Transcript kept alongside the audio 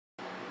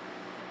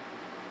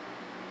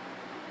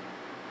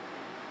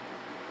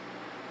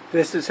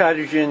This is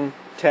hydrogen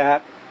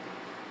tap.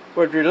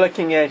 What we're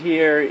looking at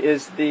here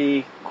is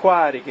the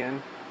quad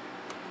again,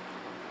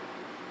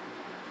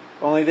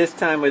 only this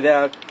time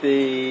without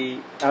the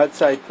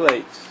outside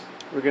plates.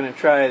 We're going to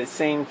try the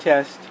same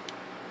test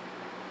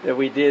that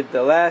we did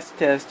the last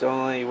test,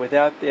 only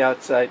without the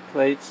outside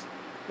plates,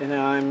 and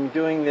I'm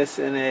doing this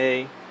in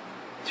a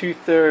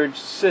 2/3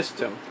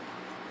 system,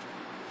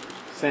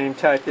 same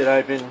type that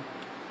I've been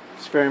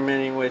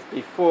experimenting with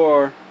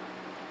before.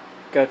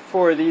 Got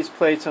 4 of these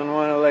plates on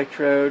one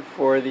electrode,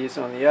 4 of these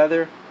on the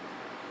other,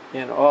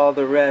 and all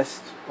the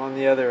rest on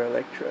the other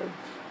electrodes.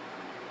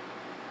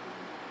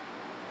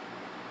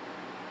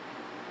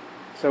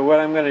 So what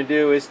I'm going to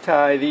do is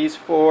tie these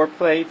 4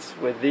 plates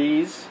with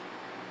these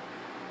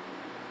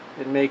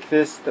and make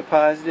this the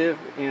positive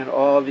and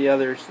all the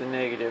others the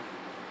negative.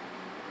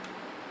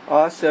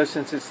 Also,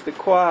 since it's the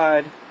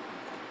quad,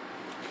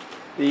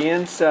 the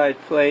inside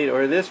plate,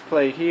 or this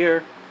plate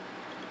here,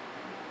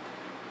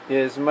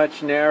 is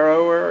much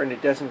narrower and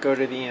it doesn't go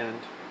to the end.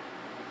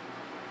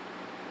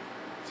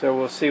 So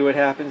we'll see what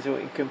happens when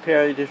we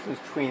compare the difference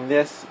between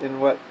this and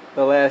what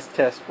the last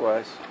test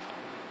was.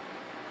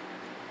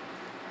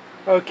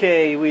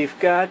 Okay, we've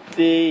got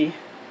the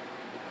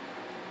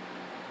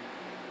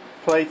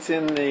plates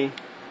in the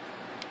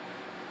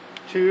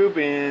tube,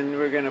 and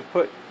we're going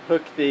to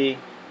hook the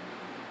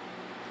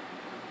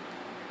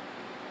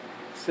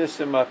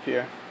system up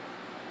here.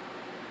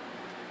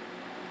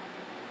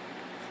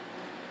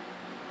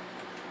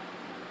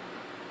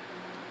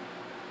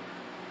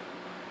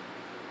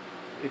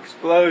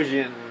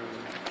 Explosion.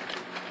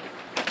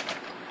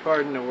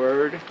 Pardon the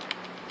word.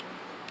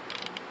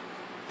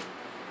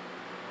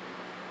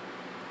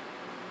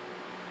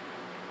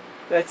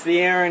 That's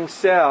the Aaron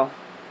cell.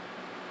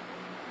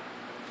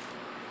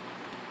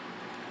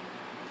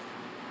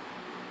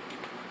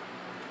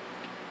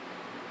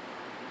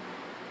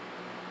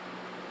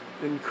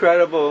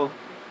 Incredible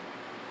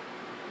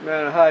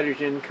amount of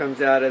hydrogen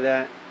comes out of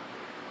that.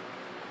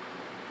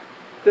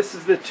 This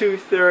is the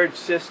 2/3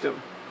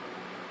 system.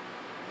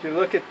 If you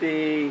look at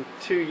the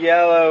two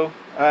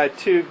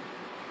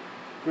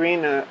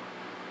green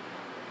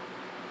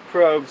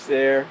probes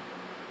there,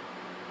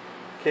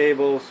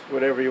 cables,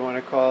 whatever you want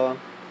to call them,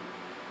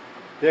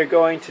 they're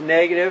going to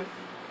negative,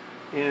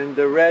 and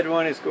the red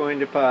one is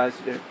going to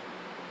positive.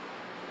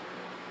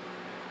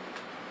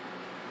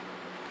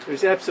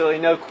 There's absolutely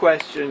no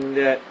question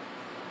that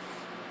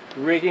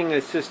rigging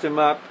the system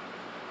up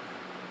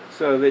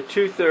so that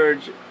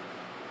 2/3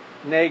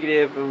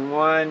 negative and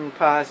 1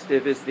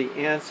 positive is the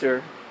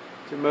answer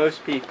to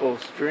most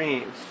people's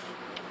dreams.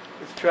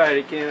 Let's try it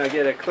again. I'll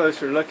get a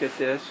closer look at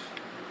this.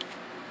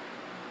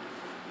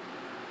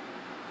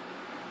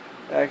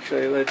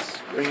 Actually, let's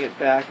bring it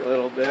back a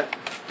little bit.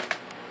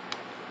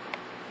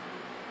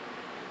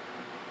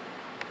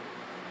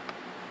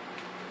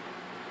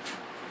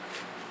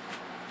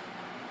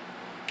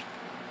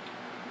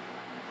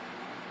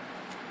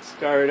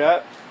 Start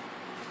up.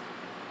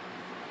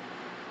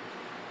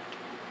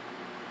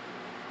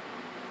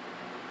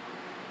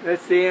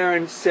 That's the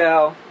Aaron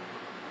cell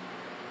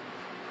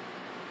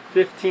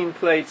 15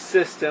 plate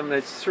system.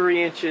 That's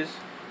 3 inches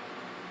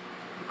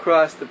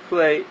across the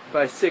plate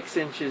by 6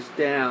 inches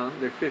down.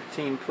 They're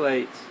 15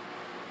 plates.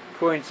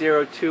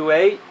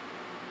 0.028.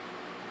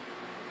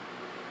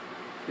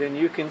 Then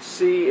you can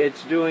see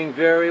it's doing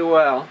very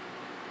well.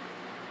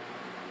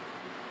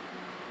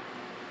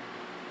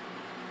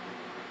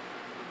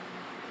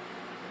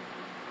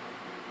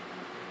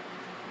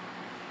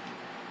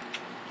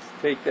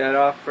 Let's take that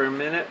off for a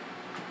minute.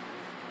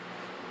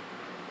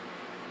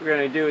 What we're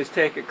going to do is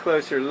take a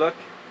closer look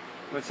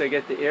once I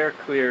get the air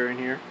clear in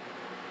here.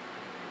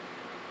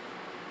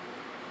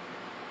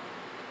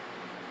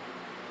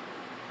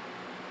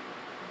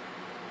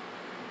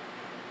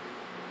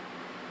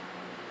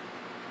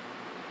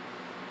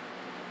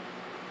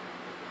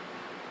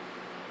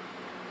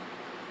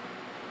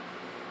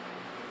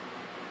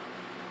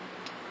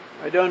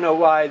 I don't know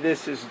why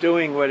this is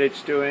doing what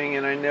it's doing,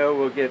 and I know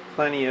we'll get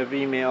plenty of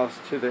emails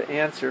to the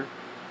answer.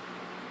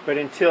 But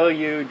until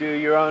you do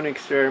your own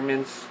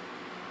experiments,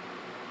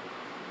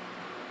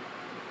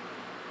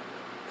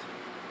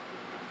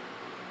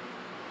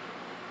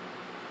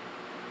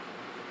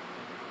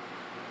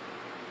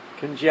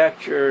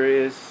 conjecture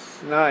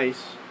is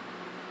nice.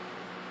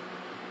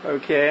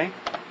 Okay.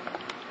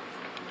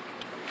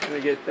 Let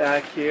me get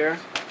back here.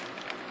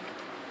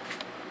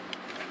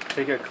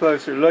 Take a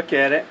closer look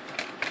at it.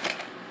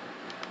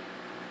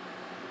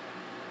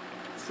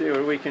 See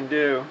what we can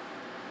do.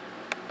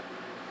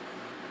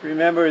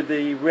 Remember,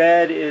 the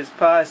red is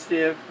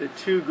positive, the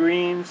 2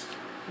 greens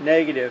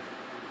negative.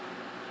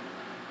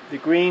 The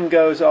green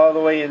goes all the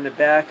way in the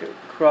back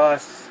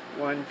across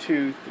 1,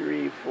 2,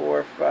 3,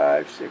 4,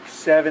 5, 6,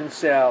 7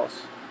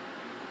 cells.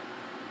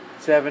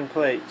 7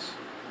 plates.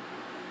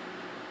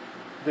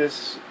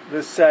 This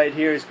side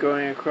here is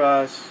going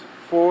across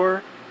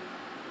 4,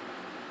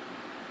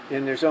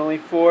 and there's only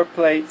 4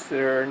 plates that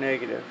are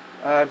negative.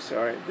 I'm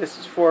sorry, this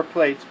is 4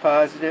 plates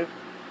positive,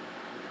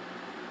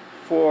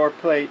 4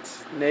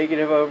 plates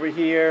negative over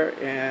here,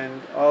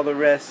 and all the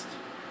rest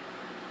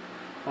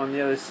on the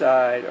other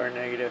side are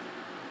negative.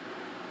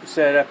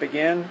 Set it up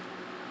again.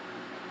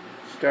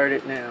 Start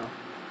it now.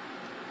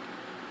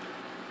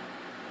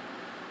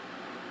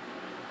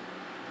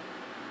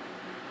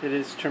 It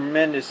is a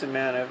tremendous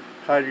amount of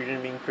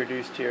hydrogen being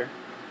produced here.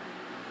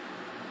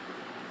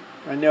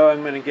 I know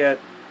I'm going to get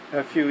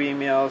a few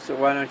emails, so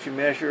why don't you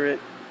measure it?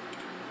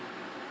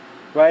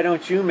 Why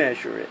don't you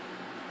measure it?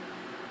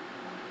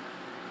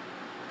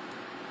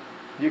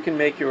 You can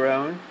make your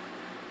own.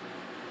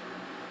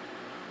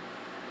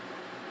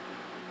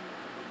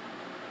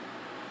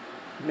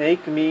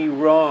 Make me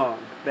wrong.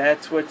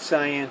 That's what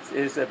science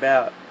is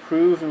about.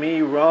 Prove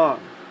me wrong.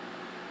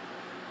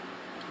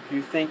 If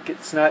you think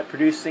it's not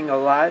producing a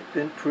lot,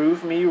 then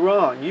prove me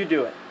wrong. You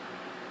do it.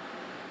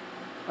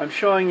 I'm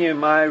showing you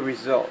my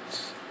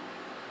results.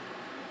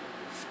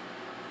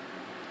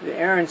 The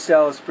Aron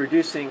cell is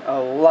producing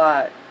a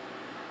lot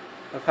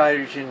of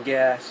hydrogen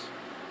gas.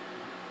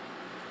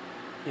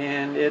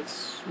 And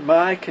it's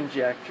my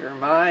conjecture,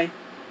 my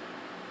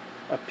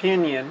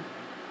opinion,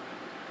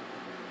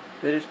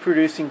 that it's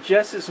producing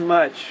just as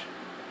much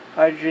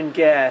hydrogen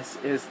gas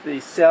as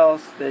the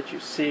cells that you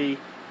see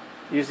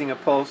using a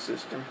pulse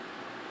system.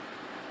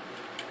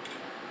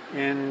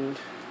 And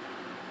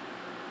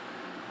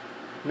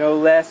no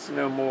less,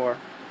 no more.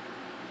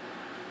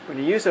 When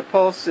you use a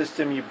pulse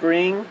system, you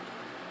bring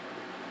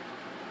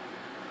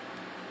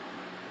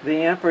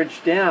the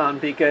amperage down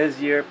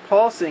because you're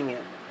pulsing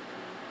it.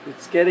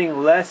 It's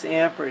getting less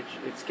amperage,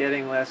 it's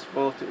getting less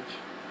voltage.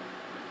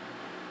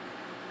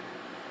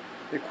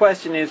 The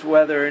question is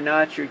whether or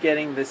not you're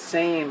getting the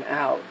same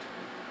out.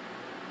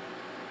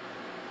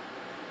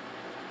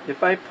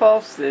 If I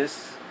pulse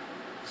this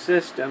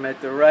system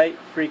at the right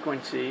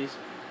frequencies,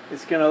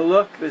 it's going to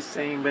look the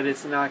same, but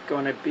it's not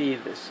going to be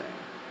the same.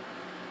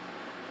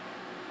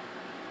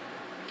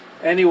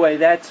 Anyway,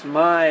 that's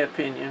my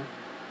opinion.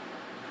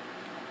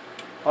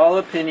 All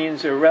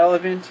opinions are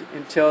relevant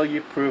until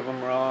you prove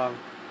them wrong.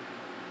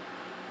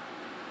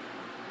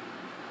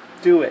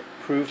 Do it.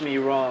 Prove me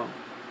wrong.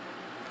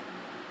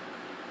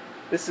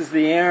 This is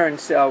the Aron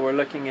cell we're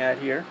looking at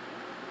here.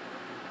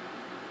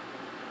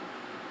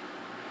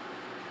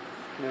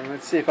 Now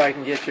let's see if I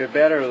can get you a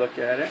better look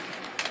at it.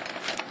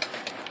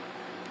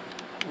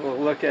 We'll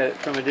look at it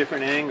from a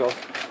different angle.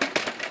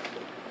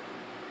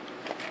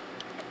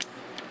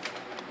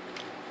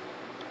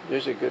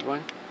 There's a good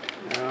one.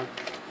 Now,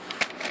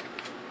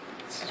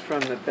 this is from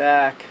the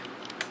back.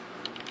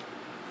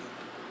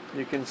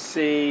 You can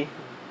see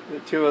the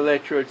 2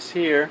 electrodes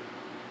here.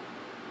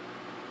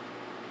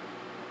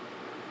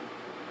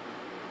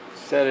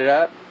 Set it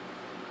up.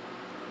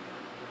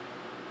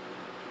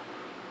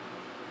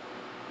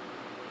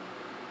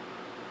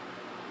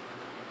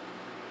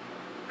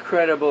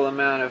 Incredible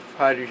amount of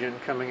hydrogen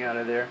coming out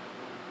of there.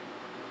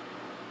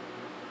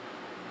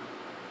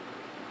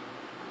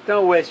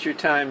 Don't waste your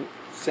time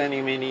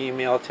sending me an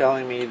email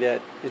telling me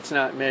that it's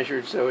not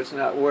measured, so it's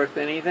not worth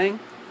anything,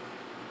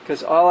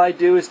 because all I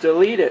do is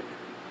delete it.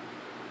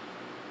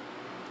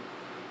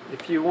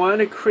 If you want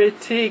to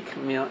critique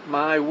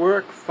my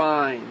work,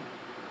 fine.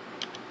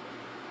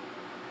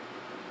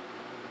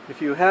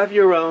 If you have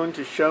your own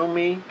to show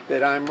me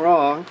that I'm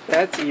wrong,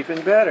 that's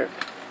even better.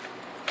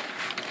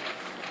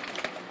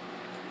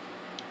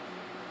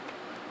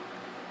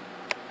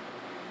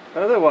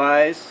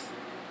 Otherwise,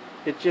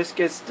 it just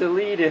gets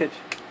deleted,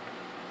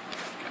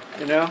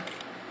 you know?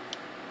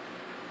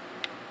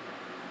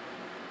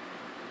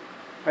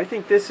 I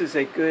think this is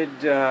a good,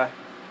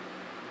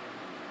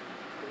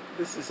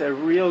 this is a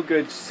real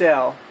good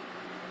cell.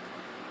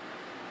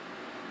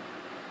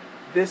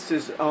 This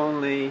is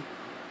only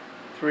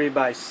 3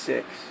 by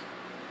 6.